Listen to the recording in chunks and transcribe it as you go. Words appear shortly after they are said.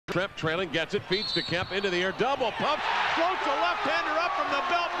Kemp trailing, gets it, feeds to Kemp, into the air, double pump, floats a left-hander up from the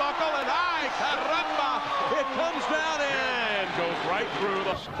belt buckle, and ay, caramba, it comes down and goes right through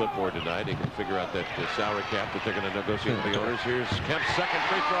the clipboard tonight. You can figure out that salary cap that they're going to negotiate with the owners. Here's Kemp's second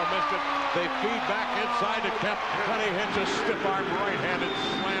free throw, missed it. They feed back inside to Kemp, and he hits a stiff-arm right-handed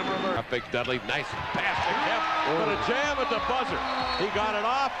slam reverse. Fake Dudley, nice pass to Kemp, but a jam at the buzzer. He got it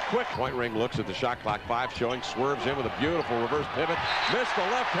off quick. Point ring looks at the shot clock, 5 showing, swerves in with a beautiful reverse pivot. Missed the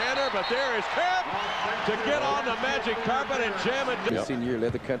left-hander, but there is Kemp to get on the magic carpet and jam it. Senior year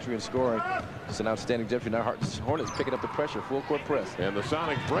led the country in scoring. Just an outstanding difference. Now Hornets picking up the pressure, full court press. And the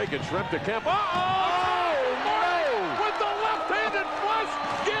Sonics break and Shrimp to Kemp. Oh, no! With the left-handed flush,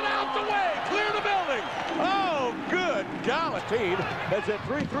 get out the way, clear the building. Oh, good golly. Has hit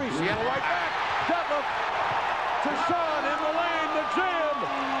 3 threes. Seattle right back. Detlef to Shawn in the lane, the jam.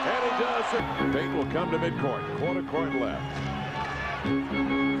 And he does it. Payton will come to midcourt. Quarter court left.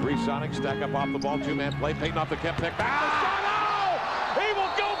 3 Sonics stack up off the ball. 2-man play. Payton off the Kemp pick. Ah!